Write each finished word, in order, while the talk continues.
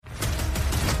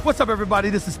What's up,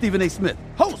 everybody? This is Stephen A. Smith,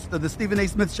 host of the Stephen A.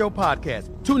 Smith Show podcast.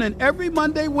 Tune in every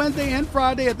Monday, Wednesday, and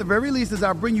Friday at the very least as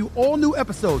I bring you all new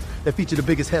episodes that feature the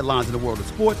biggest headlines in the world of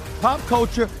sports, pop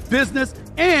culture, business,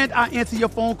 and I answer your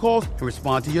phone calls and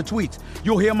respond to your tweets.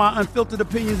 You'll hear my unfiltered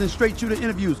opinions and straight-shooter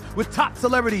interviews with top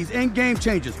celebrities and game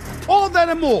changers. All that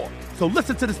and more. So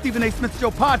listen to the Stephen A. Smith Show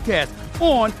podcast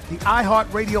on the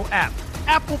iHeartRadio app,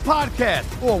 Apple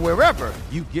Podcasts, or wherever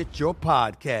you get your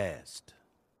podcast.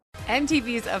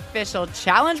 MTV's official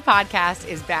Challenge podcast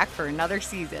is back for another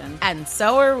season. And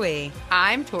so are we.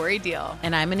 I'm Tori Deal.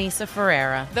 And I'm Anissa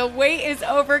Ferreira. The wait is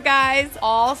over, guys.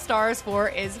 All Stars 4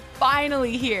 is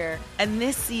finally here. And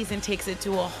this season takes it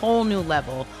to a whole new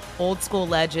level. Old school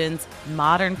legends,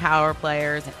 modern power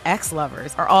players, and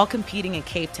ex-lovers are all competing in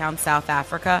Cape Town, South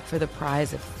Africa for the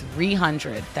prize of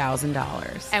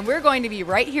 $300,000. And we're going to be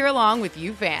right here along with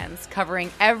you fans,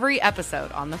 covering every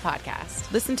episode on the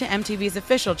podcast. Listen to MTV's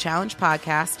official Challenge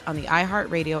podcast on the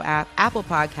iHeartRadio app, Apple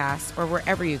Podcasts, or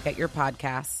wherever you get your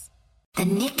podcasts. The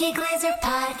Nikki Glaser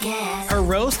Podcast. Her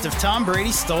roast of Tom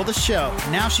Brady stole the show.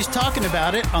 Now she's talking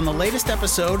about it on the latest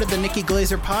episode of the Nikki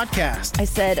Glaser Podcast. I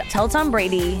said, tell Tom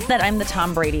Brady that I'm the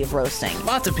Tom Brady of roasting.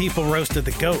 Lots of people roasted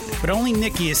the GOAT, but only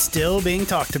Nikki is still being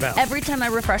talked about. Every time I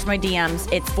refresh my DMs,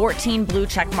 it's 14 blue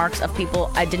check marks of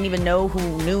people I didn't even know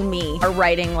who knew me are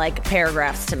writing like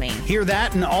paragraphs to me. Hear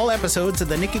that in all episodes of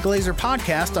the Nikki Glaser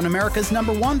Podcast on America's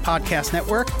 #1 podcast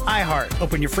network, iHeart.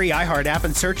 Open your free iHeart app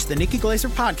and search the Nikki Glaser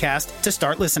Podcast to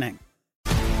start listening.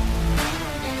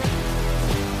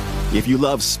 If you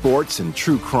love sports and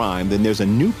true crime, then there's a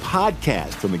new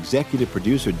podcast from executive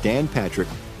producer Dan Patrick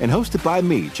and hosted by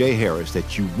me, Jay Harris,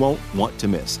 that you won't want to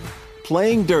miss.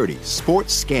 Playing Dirty: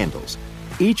 Sports Scandals.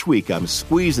 Each week, I'm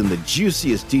squeezing the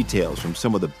juiciest details from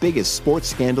some of the biggest sports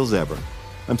scandals ever.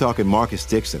 I'm talking Marcus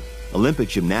Dixon, Olympic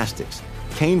gymnastics,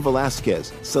 Cain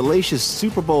Velasquez, salacious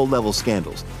Super Bowl-level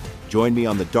scandals. Join me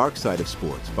on the dark side of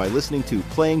sports by listening to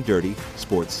Playing Dirty: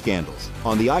 Sports Scandals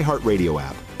on the iHeartRadio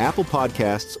app, Apple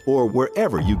Podcasts, or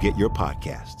wherever you get your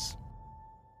podcasts.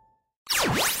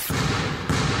 One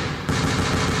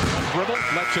dribble,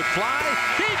 lets it fly.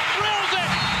 He drills it!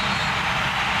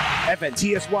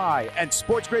 FNTSY and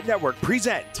Sports Grid Network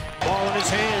present. Ball in his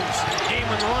hands. Game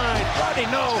on the line. Rodney,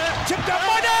 no. Tipped up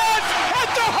by Nance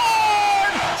at the horn!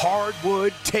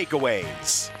 Hardwood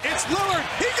Takeaways. It's Lillard.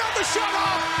 He got the shot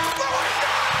off.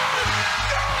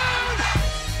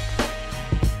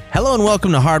 Hello and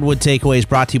welcome to Hardwood Takeaways,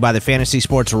 brought to you by the Fantasy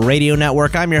Sports Radio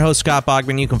Network. I'm your host, Scott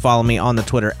Bogman. You can follow me on the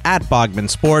Twitter at Bogman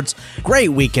Sports. Great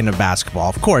weekend of basketball.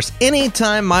 Of course,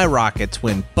 anytime my Rockets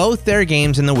win both their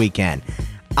games in the weekend,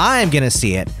 I'm going to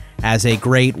see it as a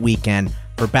great weekend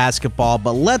for basketball.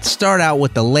 But let's start out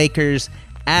with the Lakers.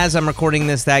 As I'm recording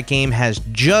this, that game has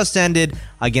just ended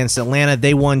against Atlanta.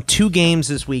 They won 2 games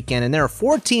this weekend, and there are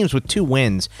 4 teams with 2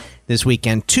 wins this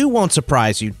weekend. 2 won't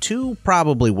surprise you. 2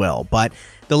 probably will. But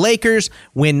the Lakers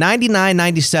win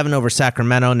 99-97 over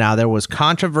Sacramento. Now, there was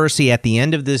controversy at the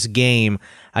end of this game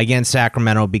against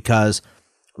Sacramento because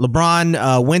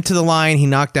LeBron went to the line. He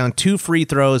knocked down 2 free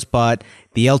throws, but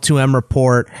the L2M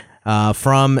report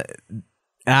from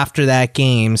after that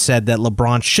game said that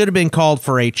LeBron should have been called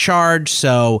for a charge.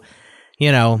 So,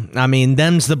 you know, I mean,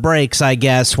 them's the breaks, I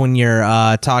guess, when you're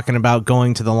talking about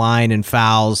going to the line and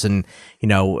fouls. And, you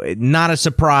know, not a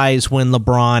surprise when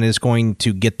LeBron is going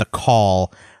to get the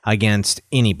call against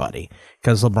anybody,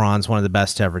 because LeBron's one of the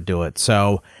best to ever do it.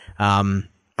 So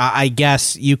I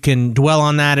guess you can dwell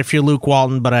on that if you're Luke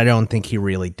Walton, but I don't think he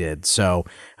really did. So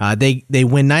they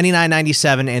win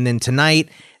 99-97, and then tonight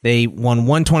they won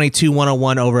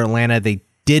 122-101 over Atlanta. They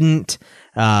didn't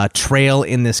trail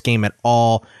in this game at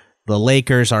all. The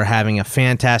Lakers are having a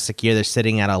fantastic year. They're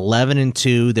sitting at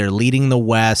 11-2. They're leading the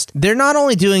West. They're not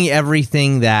only doing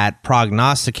everything that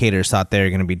prognosticators thought they were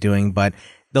going to be doing, but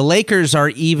the Lakers are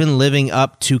even living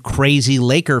up to crazy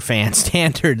Laker fan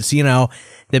standards. You know,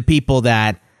 the people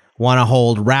that want to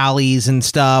hold rallies and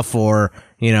stuff, or,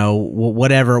 you know,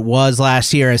 whatever it was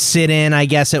last year, a sit-in, I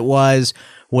guess it was,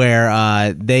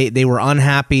 where they were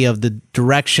unhappy of the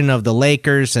direction of the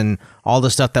Lakers and all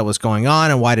the stuff that was going on,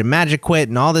 and why did Magic quit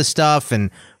and all this stuff, and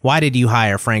why did you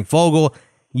hire Frank Vogel?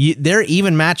 They're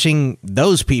even matching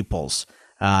those people's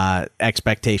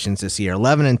expectations this year.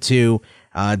 11-2.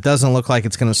 Doesn't look like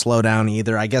it's going to slow down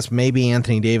either. I guess maybe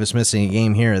Anthony Davis missing a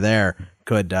game here or there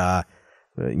could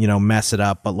mess it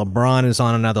up, but LeBron is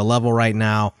on another level right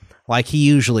now, like he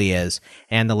usually is,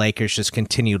 and the Lakers just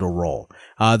continue to roll.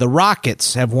 The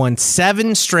Rockets have won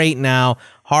 7 straight now.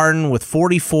 Harden with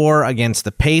 44 against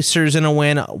the Pacers in a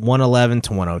win,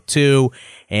 111-102,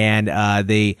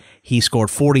 and he scored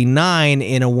 49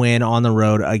 in a win on the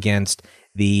road against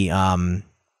the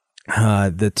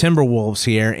the Timberwolves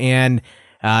here, and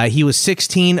he was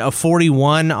 16 of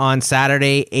 41 on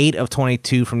Saturday, 8 of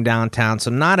 22 from downtown, so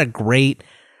not a great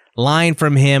line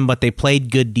from him, but they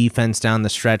played good defense down the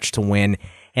stretch to win,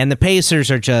 and the Pacers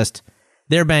are just,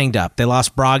 they're banged up. They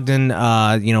lost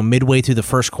Brogdon, midway through the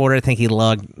first quarter. I think he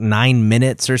logged 9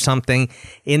 minutes or something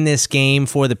in this game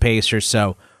for the Pacers,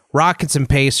 so Rockets and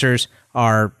Pacers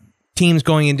are teams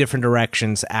going in different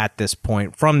directions at this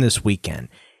point from this weekend,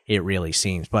 it really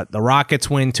seems. But the Rockets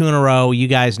win 2 in a row. You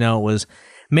guys know it was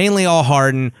mainly all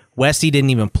Harden. Westy didn't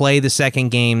even play the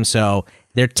second game, so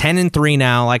they're 10-3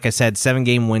 now. Like I said,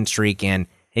 7-game win streak, and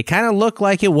it kind of looked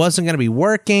like it wasn't going to be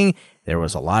working. There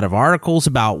was a lot of articles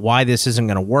about why this isn't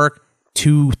going to work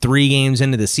 2-3 games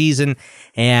into the season,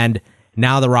 and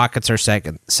now the Rockets are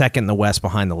second in the West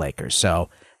behind the Lakers. So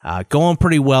going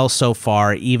pretty well so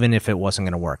far, even if it wasn't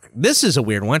going to work. This is a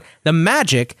weird one. The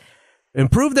Magic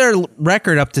improved their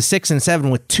record up to 6-7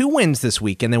 with 2 wins this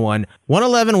week, and they won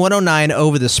 111-109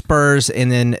 over the Spurs,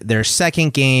 and then their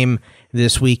second game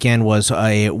this weekend was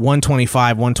a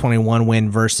 125-121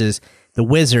 win versus the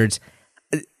Wizards.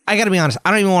 I got to be honest,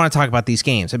 I don't even want to talk about these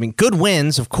games. I mean, good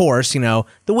wins, of course. The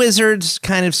Wizards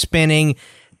kind of spinning.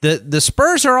 The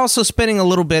Spurs are also spinning a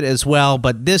little bit as well,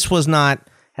 but this was not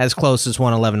as close as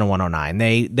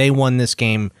 111-109. They won this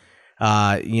game.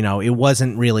 It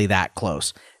wasn't really that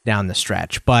close down the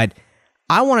stretch. But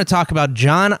I want to talk about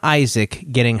John Isaac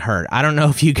getting hurt. I don't know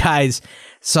if you guys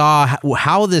saw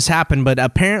how this happened, but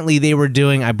apparently they were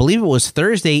doing, I believe it was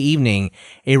Thursday evening,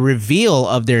 a reveal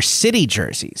of their city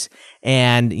jerseys.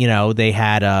 And, they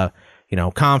had a,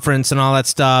 conference and all that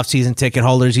stuff. Season ticket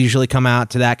holders usually come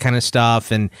out to that kind of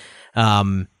stuff. And,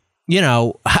 I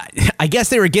guess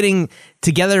they were getting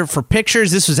together for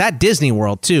pictures. This was at Disney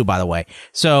World too, by the way.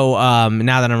 So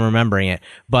now that I'm remembering it,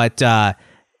 but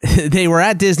they were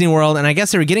at Disney World, and I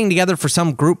guess they were getting together for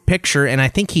some group picture, and I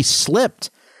think he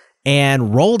slipped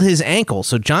and rolled his ankle.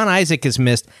 So John Isaac has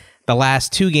missed the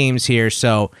last 2 games here.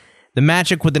 So the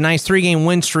Magic with a nice 3-game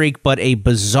win streak, but a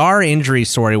bizarre injury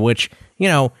story, which,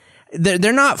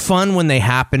 they're not fun when they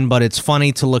happen, but it's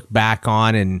funny to look back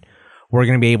on, and we're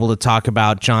going to be able to talk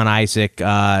about John Isaac,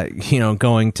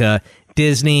 going to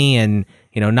Disney and,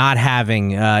 not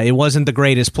having, it wasn't the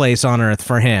greatest place on earth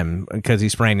for him because he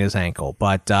sprained his ankle.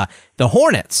 But the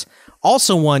Hornets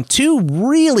also won 2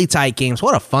 really tight games.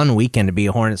 What a fun weekend to be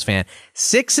a Hornets fan.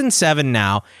 6-7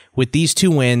 now with these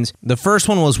 2 wins. The first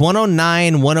one was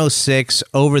 109-106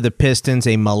 over the Pistons,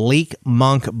 a Malik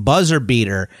Monk buzzer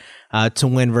beater to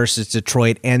win versus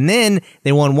Detroit. And then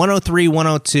they won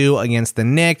 103-102 against the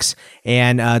Knicks,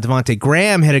 and Devontae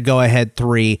Graham hit a go-ahead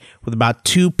 3 with about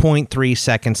 2.3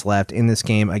 seconds left in this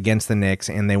game against the Knicks,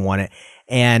 and they won it.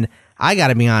 And I got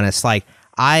to be honest,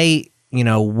 I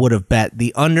would have bet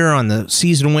the under on the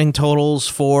season win totals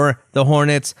for the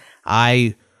Hornets.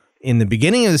 In the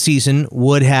beginning of the season,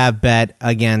 would have bet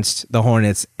against the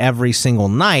Hornets every single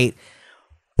night,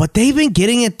 but they've been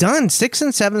getting it done.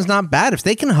 6-7 is not bad. If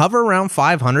they can hover around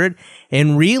 500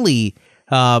 and really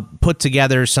put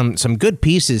together some good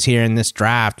pieces here in this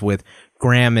draft with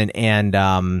Graham and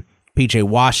PJ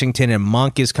Washington, and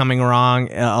Monk is coming along,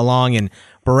 and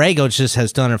Borrego just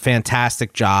has done a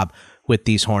fantastic job with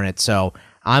these Hornets. So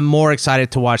I'm more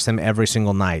excited to watch them every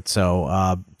single night.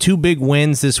 So 2 big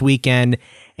wins this weekend,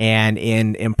 and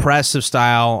in impressive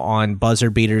style on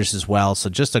buzzer beaters as well. So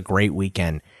just a great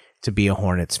weekend to be a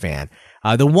Hornets fan.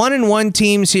 The 1-1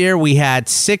 teams here, we had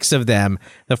 6 of them.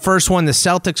 The first one, the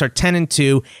Celtics, are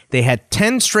 10-2. They had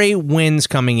 10 straight wins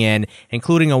coming in,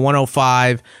 including a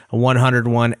 105, a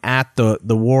 101 at the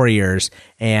Warriors,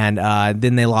 and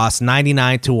then they lost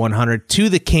 99-100 to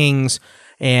the Kings.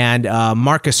 And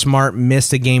Marcus Smart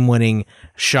missed a game-winning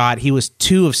shot. He was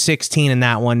 2 of 16 in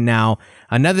that one. Now,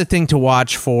 another thing to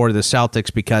watch for the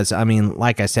Celtics, because,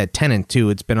 like I said,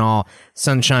 10-2, it's been all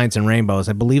sunshines and rainbows.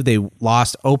 I believe they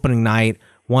lost opening night,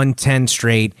 1-10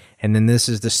 straight, and then this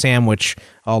is the sandwich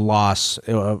loss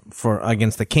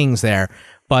against the Kings there.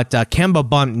 But Kemba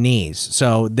bumped knees,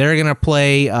 so they're going to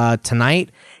play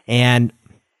tonight, and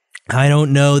I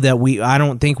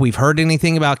don't think we've heard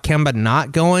anything about Kemba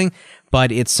not going, but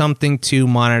it's something to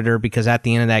monitor, because at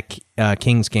the end of that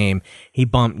Kings game, he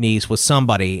bumped knees with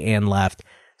somebody and left.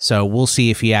 So we'll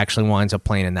see if he actually winds up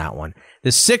playing in that one.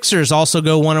 The Sixers also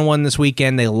go 1-1 this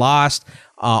weekend. They lost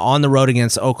on the road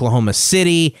against Oklahoma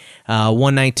City,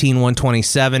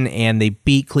 119-127, and they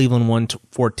beat Cleveland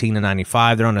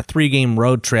 114-95. They're on a 3-game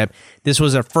road trip. This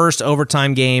was their first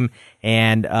overtime game,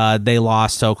 and they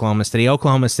lost to Oklahoma City.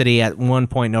 Oklahoma City at one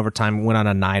point in overtime went on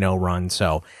a 9-0 run,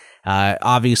 so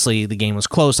obviously the game was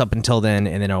close up until then,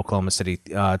 and then Oklahoma City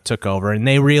took over, and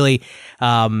they really,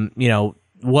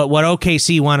 what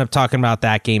OKC wound up talking about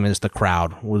that game is the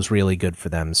crowd was really good for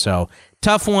them. So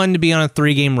tough one to be on a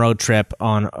 3-game road trip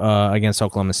on against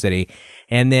Oklahoma City.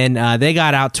 And then they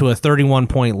got out to a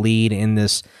 31-point lead in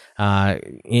this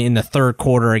in the third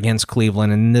quarter against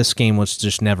Cleveland, and this game was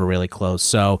just never really close.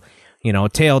 So, a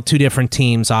tale of two different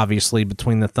teams, obviously,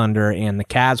 between the Thunder and the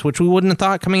Cavs, which we wouldn't have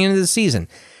thought coming into the season,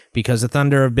 because the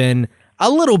Thunder have been a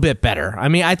little bit better. I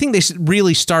mean, I think they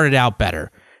really started out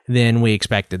better than we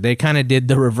expected. They kind of did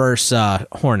the reverse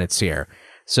Hornets here.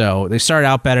 So they started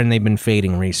out better, and they've been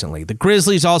fading recently. The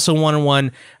Grizzlies also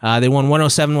 1-1. They won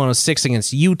 107-106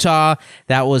 against Utah.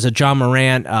 That was a John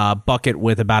Morant bucket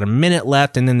with about a minute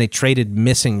left, and then they traded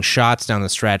missing shots down the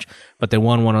stretch, but they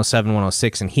won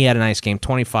 107-106, and he had a nice game,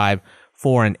 25,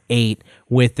 4 and 8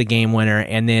 with the game winner,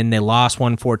 and then they lost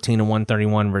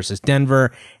 114-131 versus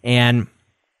Denver, and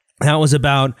that was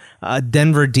about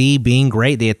Denver D being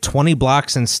great. They had 20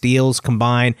 blocks and steals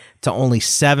combined to only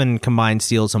 7 combined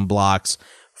steals and blocks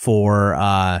for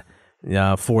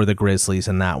the Grizzlies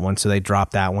in that one. So they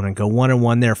dropped that one and go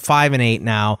 1-1. They're 5-8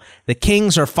 now. The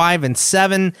Kings are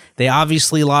 5-7. They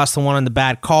obviously lost the one on the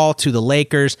bad call to the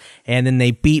Lakers, and then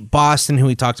they beat Boston, who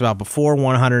we talked about before,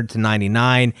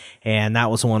 100-99. And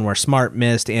that was the one where Smart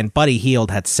missed, and Buddy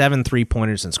Hield had 7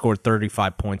 3-pointers and scored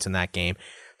 35 points in that game.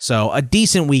 So a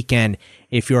decent weekend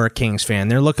if you're a Kings fan.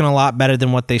 They're looking a lot better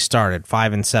than what they started,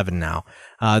 5-7 now.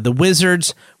 The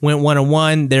Wizards went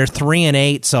 1-1. They're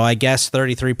 3-8, so I guess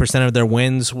 33% of their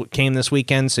wins came this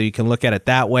weekend, so you can look at it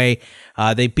that way.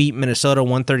 They beat Minnesota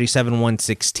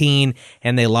 137-116,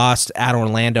 and they lost at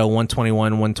Orlando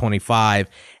 121-125.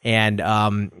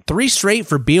 And 3 straight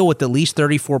for Beal with at least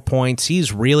 34 points.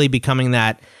 He's really becoming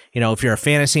that, if you're a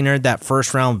fantasy nerd, that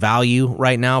first-round value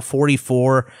right now,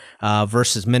 44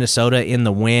 versus Minnesota in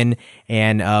the win,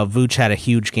 and Vooch had a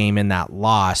huge game in that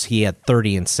loss. He had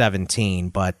 30 and 17,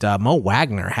 but Mo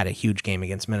Wagner had a huge game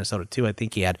against Minnesota, too. I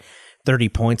think he had 30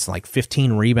 points, like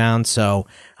 15 rebounds, so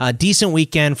a decent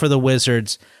weekend for the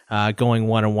Wizards going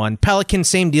 1-1. Pelicans,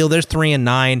 same deal. They're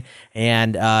 3-9,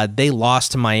 and they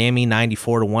lost to Miami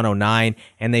 94-109,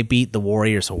 and they beat the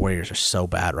Warriors. The Warriors are so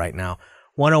bad right now,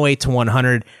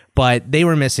 108-100, but they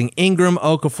were missing Ingram,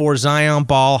 Okafor, Zion,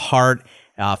 Ball, Hart.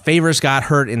 Favors got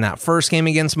hurt in that first game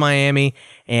against Miami,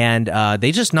 and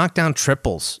they just knocked down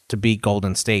triples to beat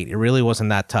Golden State. It really wasn't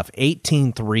that tough.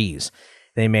 18 threes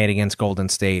they made against Golden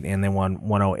State, and they won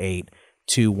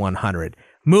 108-100.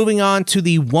 Moving on to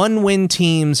the one-win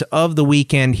teams of the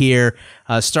weekend here,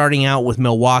 starting out with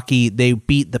Milwaukee. They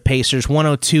beat the Pacers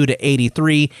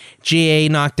 102-83. GA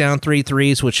knocked down 3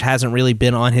 threes, which hasn't really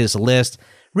been on his list.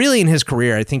 Really in his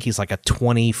career, I think he's like a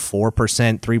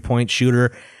 24% three-point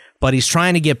shooter, but he's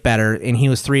trying to get better, and he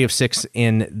was 3 of 6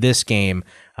 in this game.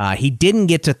 He didn't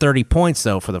get to 30 points,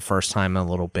 though, for the first time in a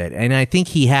little bit, and I think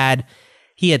he had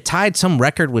tied some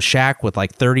record with Shaq with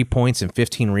like 30 points and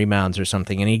 15 rebounds or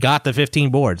something, and he got the 15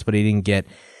 boards, but he didn't get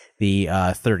the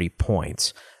 30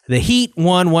 points. The Heat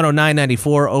won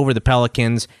 109-94 over the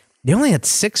Pelicans. They only had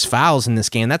 6 fouls in this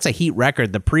game. That's a Heat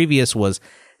record. The previous was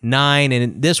 9,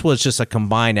 and this was just a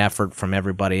combined effort from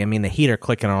everybody. I mean, the Heat are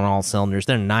clicking on all cylinders.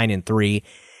 They're 9-3.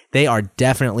 They are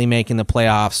definitely making the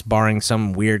playoffs, barring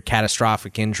some weird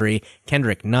catastrophic injury.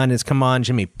 Kendrick Nunn has come on.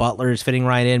 Jimmy Butler is fitting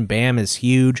right in. Bam is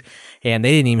huge. And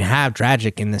they didn't even have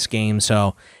Dragic in this game.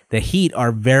 So the Heat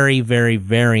are very, very,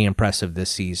 very impressive this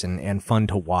season and fun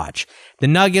to watch. The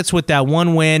Nuggets with that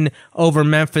one win over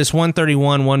Memphis,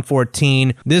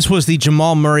 131-114. This was the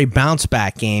Jamal Murray bounce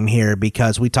back game here,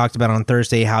 because we talked about on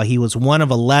Thursday how he was 1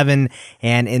 of 11,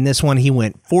 and in this one he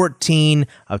went 14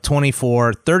 of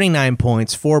 24, 39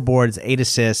 points, 4 boards, 8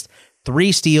 assists,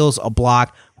 3 steals, a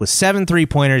block, with 7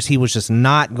 3-pointers. He was just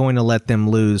not going to let them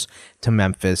lose to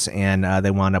Memphis, and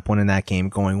they wound up winning that game,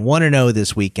 going 1-0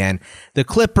 this weekend. The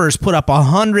Clippers put up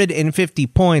 150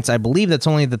 points. I believe that's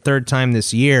only the 3rd time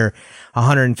this year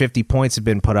 150 points have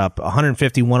been put up.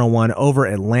 150-101 over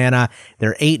Atlanta.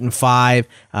 They're 8-5.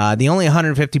 The only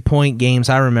 150-point games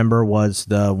I remember was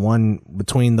the one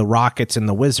between the Rockets and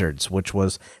the Wizards, which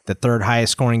was the 3rd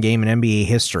highest scoring game in NBA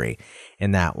history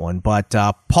in that one. But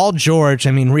Paul George,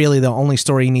 I mean, really the only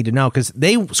story you need to know, because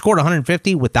they scored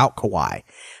 150 without Kawhi.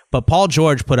 But Paul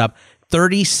George put up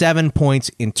 37 points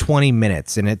in 20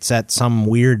 minutes, and it's at some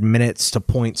weird minutes to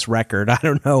points record. I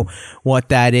don't know what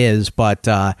that is, but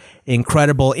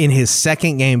incredible in his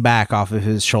 2nd game back off of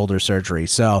his shoulder surgery.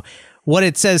 So what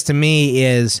it says to me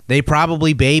is they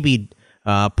probably babied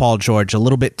Paul George a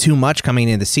little bit too much coming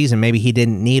into the season. Maybe he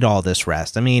didn't need all this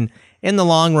rest. I mean, in the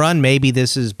long run, maybe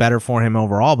this is better for him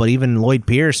overall, but even Lloyd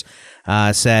Pierce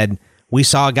said, we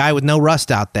saw a guy with no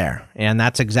rust out there, and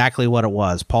that's exactly what it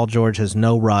was. Paul George has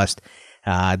no rust.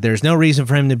 There's no reason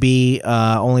for him to be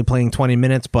only playing 20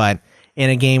 minutes, but in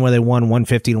a game where they won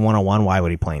 150-101, why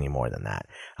would he play any more than that?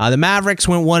 The Mavericks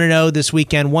went 1-0 this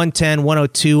weekend,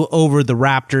 110-102 over the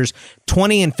Raptors,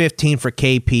 20-15 for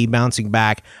KP, bouncing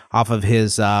back off of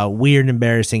his weird,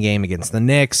 embarrassing game against the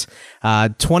Knicks.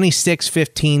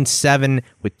 26-15-7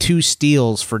 with 2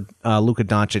 steals for Luka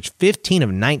Doncic, 15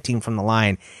 of 19 from the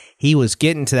line. He was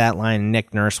getting to that line, and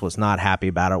Nick Nurse was not happy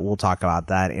about it. We'll talk about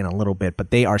that in a little bit, but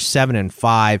they are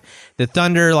 7-5. The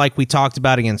Thunder, like we talked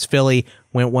about against Philly,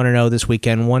 went 1-0 this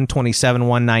weekend,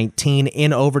 127-119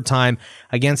 in overtime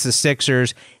against the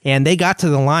Sixers, and they got to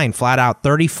the line flat out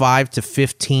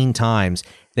 35-15 times.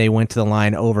 They went to the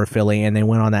line over Philly, and they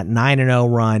went on that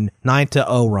 9-0 run,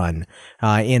 9-0 run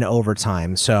in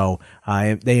overtime. So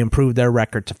they improved their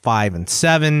record to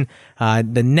 5-7.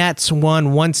 The Nets won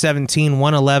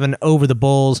 117-111 over the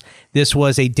Bulls. This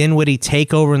was a Dinwiddie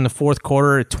takeover in the fourth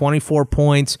quarter, 24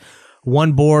 points,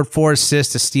 1 board, 4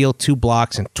 assists, a steal, 2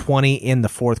 blocks, and 20 in the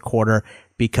fourth quarter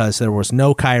because there was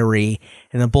no Kyrie,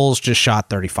 and the Bulls just shot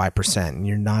 35%, and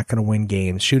you're not going to win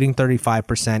games shooting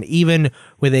 35%, even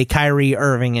with a Kyrie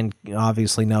Irving and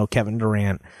obviously no Kevin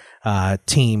Durant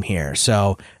team here.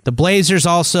 So the Blazers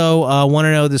also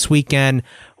 1-0 this weekend,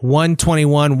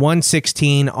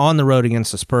 121-116 on the road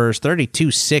against the Spurs,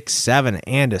 32-6-7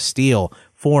 and a steal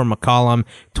for McCollum,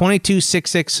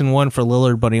 22-6-6-1 for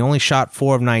Lillard, but he only shot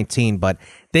 4 of 19, but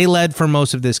they led for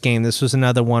most of this game. This was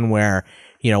another one where,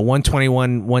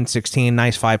 121-116,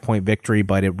 nice 5-point victory,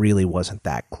 but it really wasn't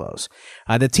that close.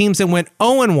 The teams that went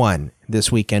 0-1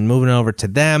 this weekend, moving over to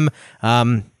them,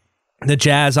 the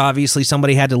Jazz, obviously,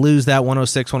 somebody had to lose that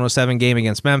 106-107 game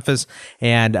against Memphis,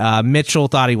 and Mitchell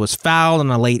thought he was fouled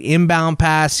on a late inbound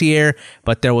pass here,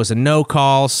 but there was a no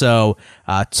call, so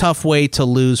tough way to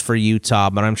lose for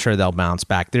Utah, but I'm sure they'll bounce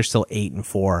back. They're still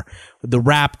 8-4. The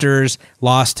Raptors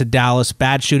lost to Dallas.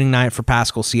 Bad shooting night for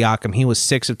Pascal Siakam. He was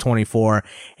 6 of 24,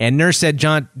 and Nurse said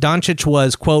Doncic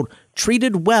was, quote,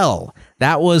 treated well.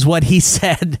 That was what he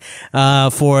said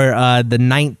for the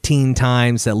 19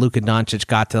 times that Luka Doncic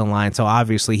got to the line. So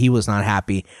obviously he was not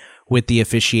happy with the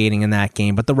officiating in that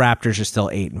game. But the Raptors are still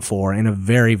 8-4 and a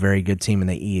very, very good team in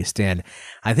the East. And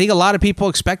I think a lot of people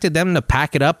expected them to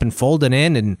pack it up and fold it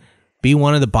in and be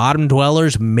one of the bottom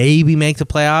dwellers, maybe make the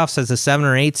playoffs as a 7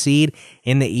 or 8 seed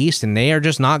in the East, and they are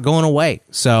just not going away.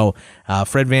 So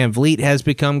Fred VanVleet has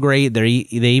become great. They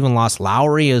even lost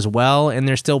Lowry as well, and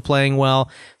they're still playing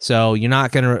well. So you're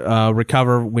not going to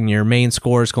recover when your main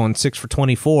scorer is going 6 for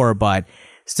 24, but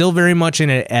still very much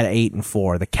in it at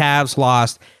 8-4. The Cavs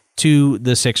lost to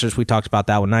the Sixers. We talked about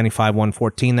that one,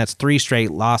 95-114. That's 3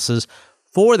 straight losses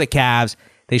for the Cavs.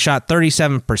 They shot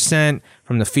 37%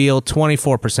 from the field,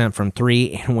 24% from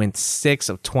 3, and went 6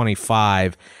 of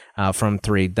 25 from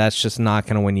 3. That's just not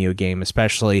going to win you a game,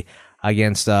 especially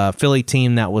against a Philly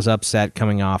team that was upset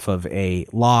coming off of a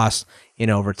loss in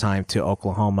overtime to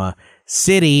Oklahoma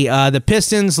City. The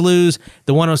Pistons lose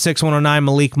the 106-109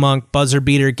 Malik Monk buzzer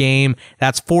beater game.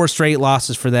 That's 4 straight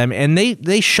losses for them, and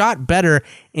they shot better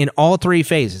in all 3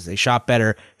 phases. They shot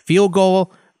better field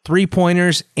goal,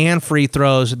 3-pointers, and free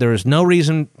throws. There is no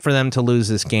reason for them to lose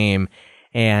this game.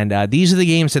 And these are the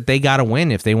games that they got to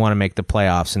win if they want to make the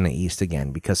playoffs in the East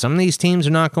again, because some of these teams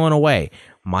are not going away.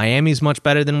 Miami's much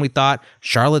better than we thought.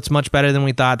 Charlotte's much better than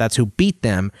we thought. That's who beat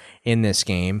them in this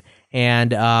game.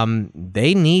 And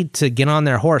they need to get on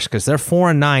their horse because they're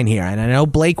 4-9 here. And I know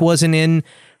Blake wasn't in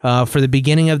for the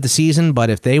beginning of the season, but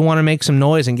if they want to make some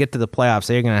noise and get to the playoffs,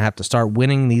 they're going to have to start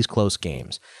winning these close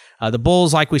games. The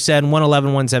Bulls, like we said,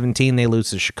 111-117. They lose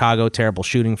to Chicago. Terrible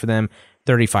shooting for them.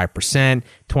 35%,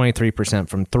 23%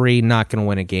 from 3. Not going to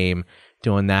win a game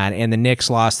doing that. And the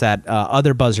Knicks lost that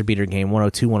other buzzer beater game,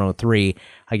 102-103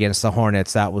 against the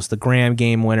Hornets. That was the Graham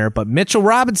game winner. But Mitchell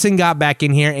Robinson got back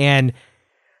in here, and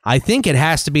I think it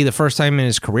has to be the first time in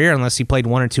his career, unless he played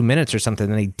 1 or 2 minutes or something,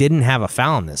 that he didn't have a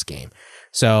foul in this game.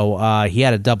 So he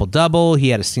had a double-double. He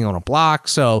had a steal and a block.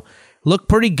 So looked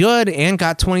pretty good and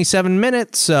got 27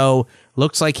 minutes, so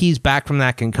looks like he's back from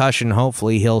that concussion.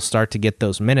 Hopefully he'll start to get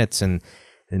those minutes, and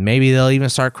maybe they'll even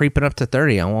start creeping up to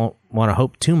 30. I won't want to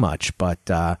hope too much, but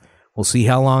we'll see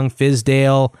how long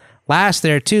Fizdale lasts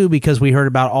there, too, because we heard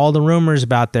about all the rumors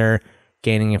about their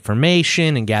gaining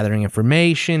information and gathering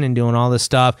information and doing all this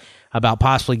stuff about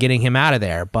possibly getting him out of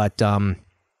there. But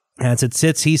as it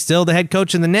sits, he's still the head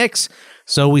coach of the Knicks,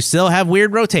 so we still have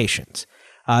weird rotations.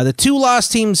 The 2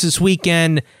 lost teams this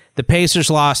weekend, the Pacers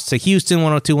lost to Houston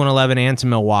 102-111 and to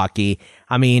Milwaukee.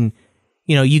 I mean,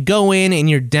 you go in and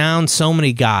you're down so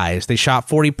many guys. They shot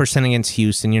 40% against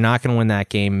Houston. You're not going to win that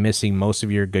game, missing most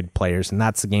of your good players, and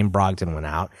that's the game Brogdon went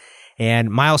out.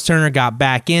 And Miles Turner got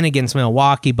back in against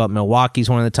Milwaukee, but Milwaukee's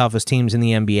one of the toughest teams in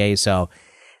the NBA, so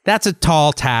that's a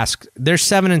tall task. They're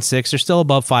 7-6. They're still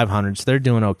above 500, so they're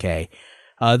doing okay.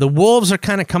 The Wolves are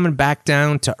kind of coming back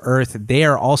down to earth. They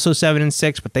are also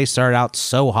 7-6, but they started out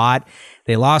so hot.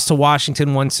 They lost to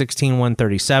Washington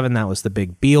 116-137. That was the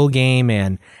big Beal game,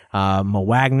 and Mo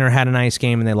Wagner had a nice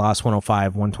game, and they lost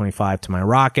 105-125 to my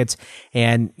Rockets.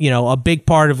 And, a big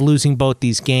part of losing both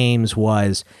these games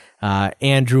was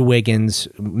Andrew Wiggins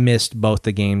missed both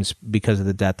the games because of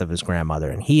the death of his grandmother,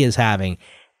 and he is having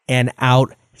an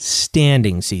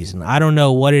outstanding season. I don't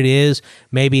know what it is.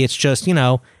 Maybe it's just,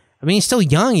 he's still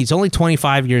young. He's only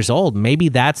 25 years old. Maybe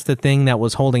that's the thing that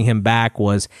was holding him back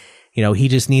was, he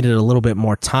just needed a little bit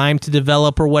more time to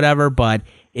develop or whatever, but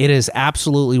it is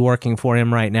absolutely working for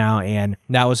him right now, and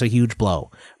that was a huge blow.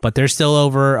 But they're still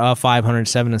over 500,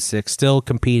 7-6, still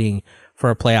competing for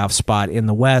a playoff spot in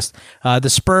the West. The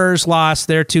Spurs lost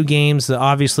their 2 games.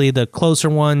 Obviously, the closer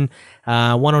one,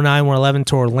 109-111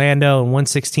 to Orlando, and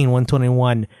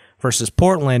 116-121 versus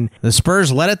Portland. The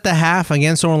Spurs led it the half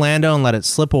against Orlando and let it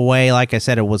slip away. Like I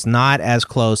said, it was not as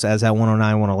close as that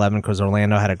 109-111 because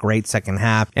Orlando had a great second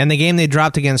half. And the game they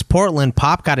dropped against Portland,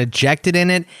 Pop got ejected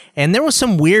in it. And there was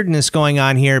some weirdness going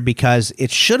on here because it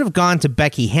should have gone to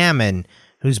Becky Hammon,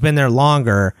 who's been there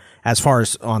longer, as far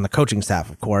as on the coaching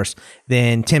staff, of course,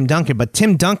 than Tim Duncan. But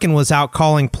Tim Duncan was out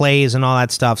calling plays and all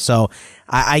that stuff. So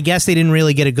I guess they didn't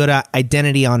really get a good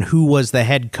identity on who was the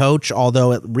head coach,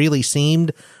 although it really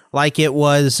seemed like it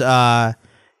was,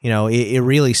 it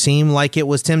really seemed like it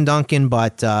was Tim Duncan,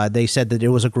 but they said that it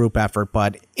was a group effort.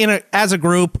 But as a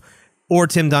group or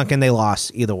Tim Duncan, they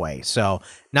lost either way. So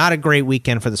not a great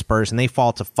weekend for the Spurs, and they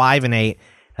fall to 5-8.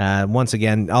 Once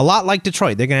again, a lot like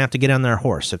Detroit, they're going to have to get on their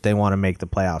horse if they want to make the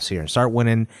playoffs here and start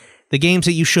winning the games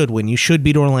that you should win. You should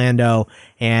beat Orlando,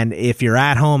 and if you're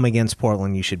at home against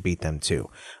Portland, you should beat them too.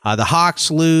 The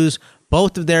Hawks lose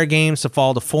both of their games to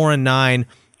fall to 4-9.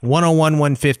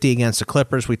 101-150 against the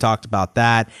Clippers. We talked about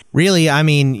that. Really,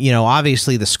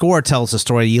 obviously the score tells the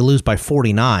story. You lose by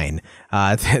 49.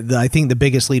 I think the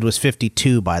biggest lead was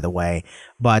 52, by the way.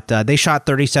 But they shot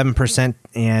 37%,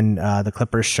 and the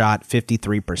Clippers shot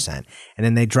 53%. And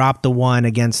then they dropped the one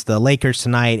against the Lakers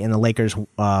tonight, and the Lakers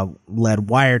led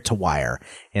wire to wire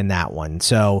in that one.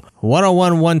 So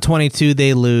 101-122,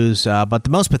 they lose. But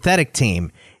the most pathetic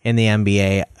team in the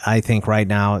NBA, I think right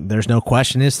now, there's no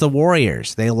question, it's the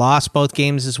Warriors. They lost both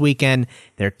games this weekend.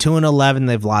 They're 2-11.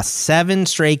 They've lost 7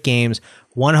 straight games,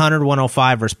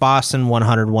 100-105 versus Boston,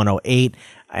 100-108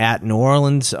 at New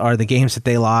Orleans are the games that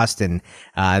they lost. And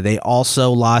they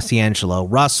also lost D'Angelo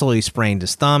Russell. He sprained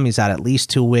his thumb. He's out at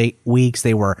least 2 weeks.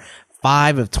 They were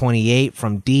 5 of 28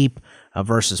 from deep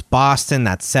versus Boston.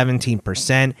 That's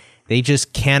 17%. They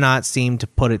just cannot seem to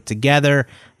put it together.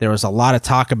 There was a lot of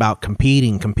talk about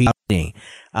competing.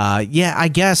 I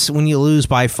guess when you lose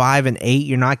by 5 and 8,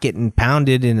 you're not getting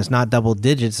pounded, and it's not double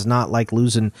digits. It's not like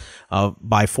losing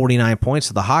by 49 points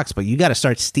to the Hawks, but you got to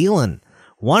start stealing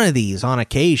one of these on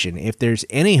occasion if there's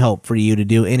any hope for you to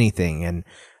do anything. And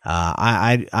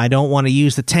I don't want to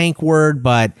use the tank word,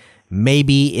 but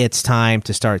maybe it's time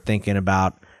to start thinking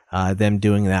about them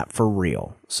doing that for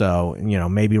real. So,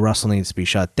 maybe Russell needs to be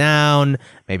shut down.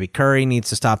 Maybe Curry needs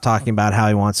to stop talking about how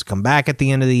he wants to come back at the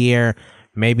end of the year.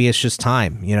 Maybe it's just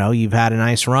time. You've had a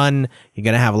nice run. You're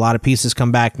going to have a lot of pieces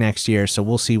come back next year. So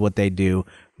we'll see what they do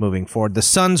moving forward. The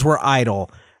Suns were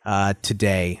idle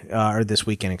today, or this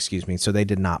weekend, excuse me. So they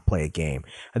did not play a game.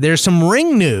 There's some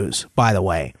ring news, by the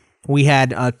way. We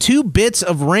had 2 bits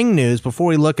of ring news before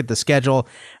we look at the schedule.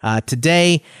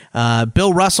 Today,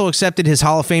 Bill Russell accepted his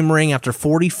Hall of Fame ring after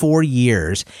 44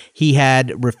 years. He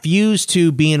had refused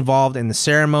to be involved in the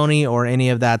ceremony or any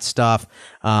of that stuff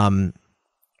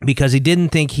because he didn't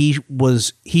think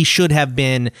he should have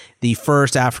been the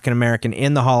first African-American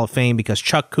in the Hall of Fame, because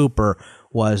Chuck Cooper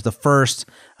was the first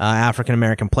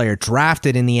African-American player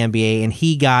drafted in the NBA, and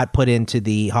he got put into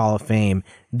the Hall of Fame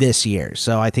this year.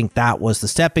 So I think that was the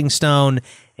stepping stone,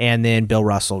 and then Bill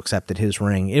Russell accepted his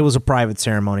ring. It was a private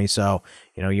ceremony, so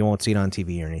you won't see it on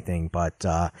TV or anything, but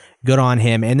good on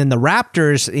him. And then the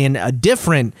Raptors, in a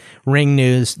different ring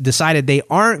news, decided they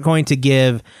aren't going to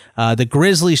give the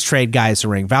Grizzlies trade guys a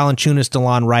ring. Valanciunas,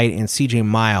 DeLon Wright, and CJ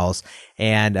Miles.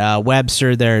 And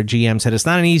Webster, their GM, said it's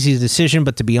not an easy decision,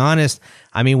 but to be honest,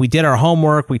 we did our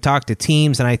homework. We talked to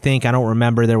teams, and I don't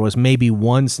remember, there was maybe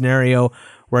one scenario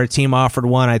where a team offered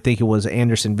one. I think it was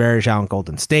Anderson Varejao in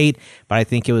Golden State, but I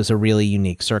think it was a really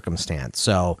unique circumstance.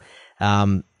 So,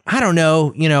 I don't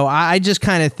know. I just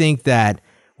kind of think that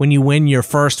when you win your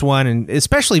first one, and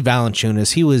especially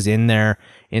Valanciunas, he was in there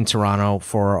in Toronto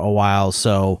for a while.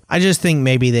 So I just think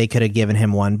maybe they could have given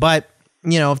him one, but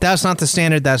if that's not the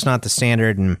standard, that's not the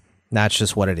standard, and that's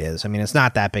just what it is. I mean, it's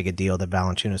not that big a deal that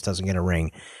Valanciunas doesn't get a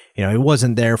ring. He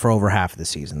wasn't there for over half of the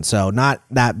season, so not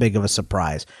that big of a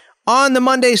surprise. On the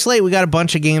Monday slate, we got a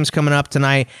bunch of games coming up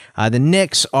tonight. The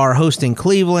Knicks are hosting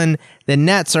Cleveland. The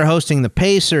Nets are hosting the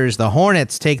Pacers. The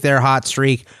Hornets take their hot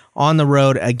streak on the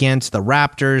road against the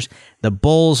Raptors. The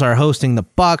Bulls are hosting the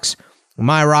Bucks.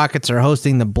 My Rockets are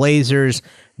hosting the Blazers.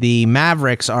 The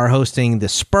Mavericks are hosting the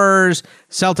Spurs.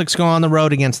 Celtics go on the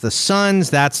road against the Suns.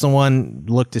 That's the one.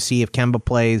 Look to see if Kemba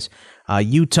plays.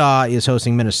 Utah is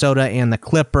hosting Minnesota, and the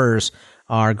Clippers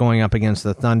are going up against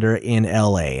the Thunder in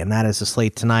LA, and that is the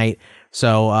slate tonight.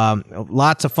 So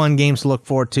lots of fun games to look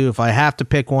forward to. If I have to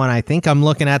pick one, I think I'm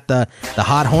looking at the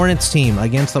hot Hornets team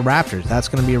against the Raptors. That's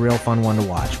going to be a real fun one to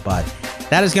watch. But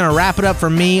that is going to wrap it up for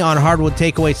me on Hardwood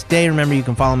Takeaways today. Remember, you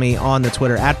can follow me on the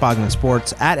Twitter at Bogman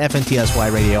Sports, at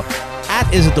FNTSY Radio,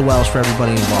 at Is It The Welsh for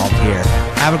everybody involved here.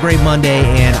 Have a great Monday,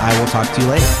 and I will talk to you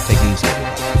later. Take it easy,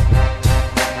 everybody.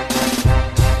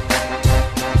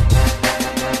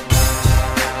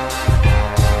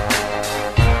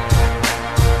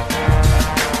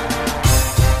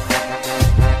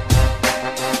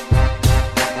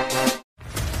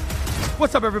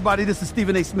 What's up, everybody? This is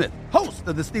Stephen A. Smith, host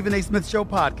of the Stephen A. Smith Show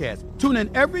podcast. Tune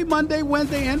in every Monday,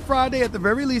 Wednesday, and Friday at the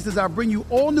very least as I bring you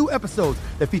all new episodes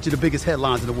that feature the biggest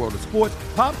headlines in the world of sports,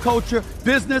 pop culture,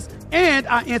 business, and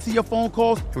I answer your phone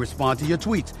calls and respond to your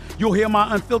tweets. You'll hear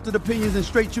my unfiltered opinions and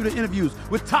straight-shooter interviews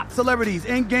with top celebrities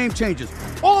and game changers.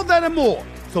 All that and more.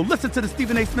 So listen to the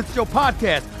Stephen A. Smith Show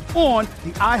podcast on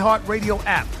the iHeartRadio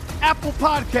app, Apple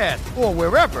Podcasts, or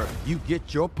wherever you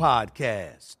get your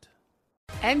podcast.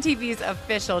 MTV's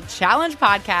official Challenge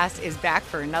podcast is back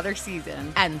for another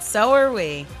season. And so are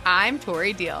we. I'm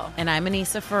Tori Deal. And I'm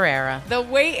Anissa Ferreira. The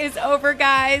wait is over,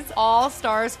 guys. All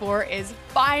Stars 4 is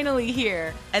finally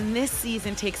here. And this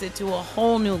season takes it to a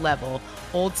whole new level.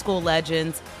 Old school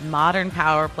legends, modern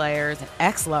power players, and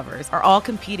ex-lovers are all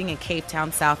competing in Cape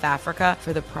Town, South Africa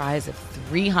for the prize of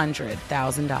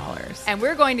 $300,000. And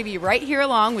we're going to be right here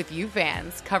along with you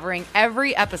fans, covering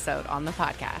every episode on the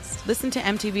podcast. Listen to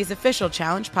MTV's official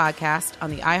Challenge podcast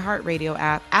on the iHeartRadio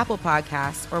app, Apple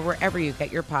Podcasts, or wherever you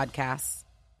get your podcasts.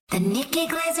 The Nikki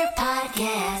Glaser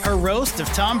Podcast. Her roast of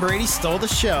Tom Brady stole the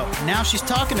show. Now she's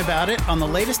talking about it on the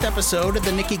latest episode of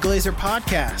the Nikki Glaser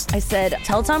Podcast. I said,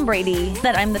 tell Tom Brady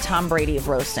that I'm the Tom Brady of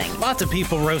roasting. Lots of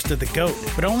people roasted the GOAT,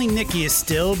 but only Nikki is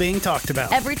still being talked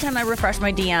about. Every time I refresh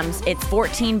my DMs, it's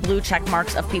 14 blue check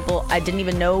marks of people I didn't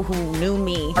even know who knew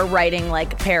me are writing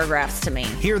like paragraphs to me.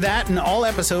 Hear that in all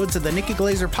episodes of the Nikki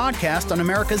Glaser Podcast on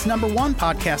America's #1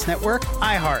 podcast network,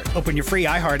 iHeart. Open your free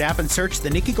iHeart app and search the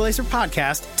Nikki Glaser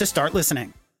Podcast to start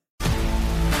listening.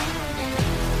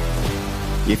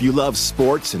 If you love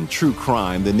sports and true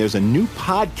crime, then there's a new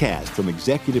podcast from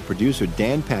executive producer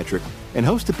Dan Patrick and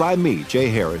hosted by me, Jay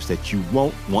Harris, that you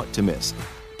won't want to miss.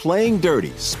 Playing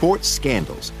Dirty: Sports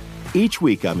Scandals. Each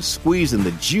week, I'm squeezing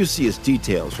the juiciest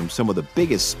details from some of the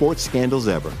biggest sports scandals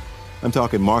ever. I'm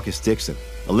talking Marcus Dixon,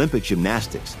 Olympic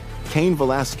gymnastics, Cain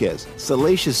Velasquez,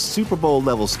 salacious Super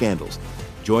Bowl-level scandals.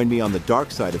 Join me on the dark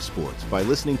side of sports by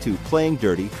listening to Playing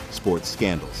Dirty: Sports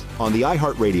Scandals on the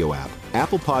iHeartRadio app,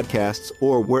 Apple Podcasts,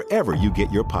 or wherever you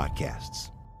get your podcasts.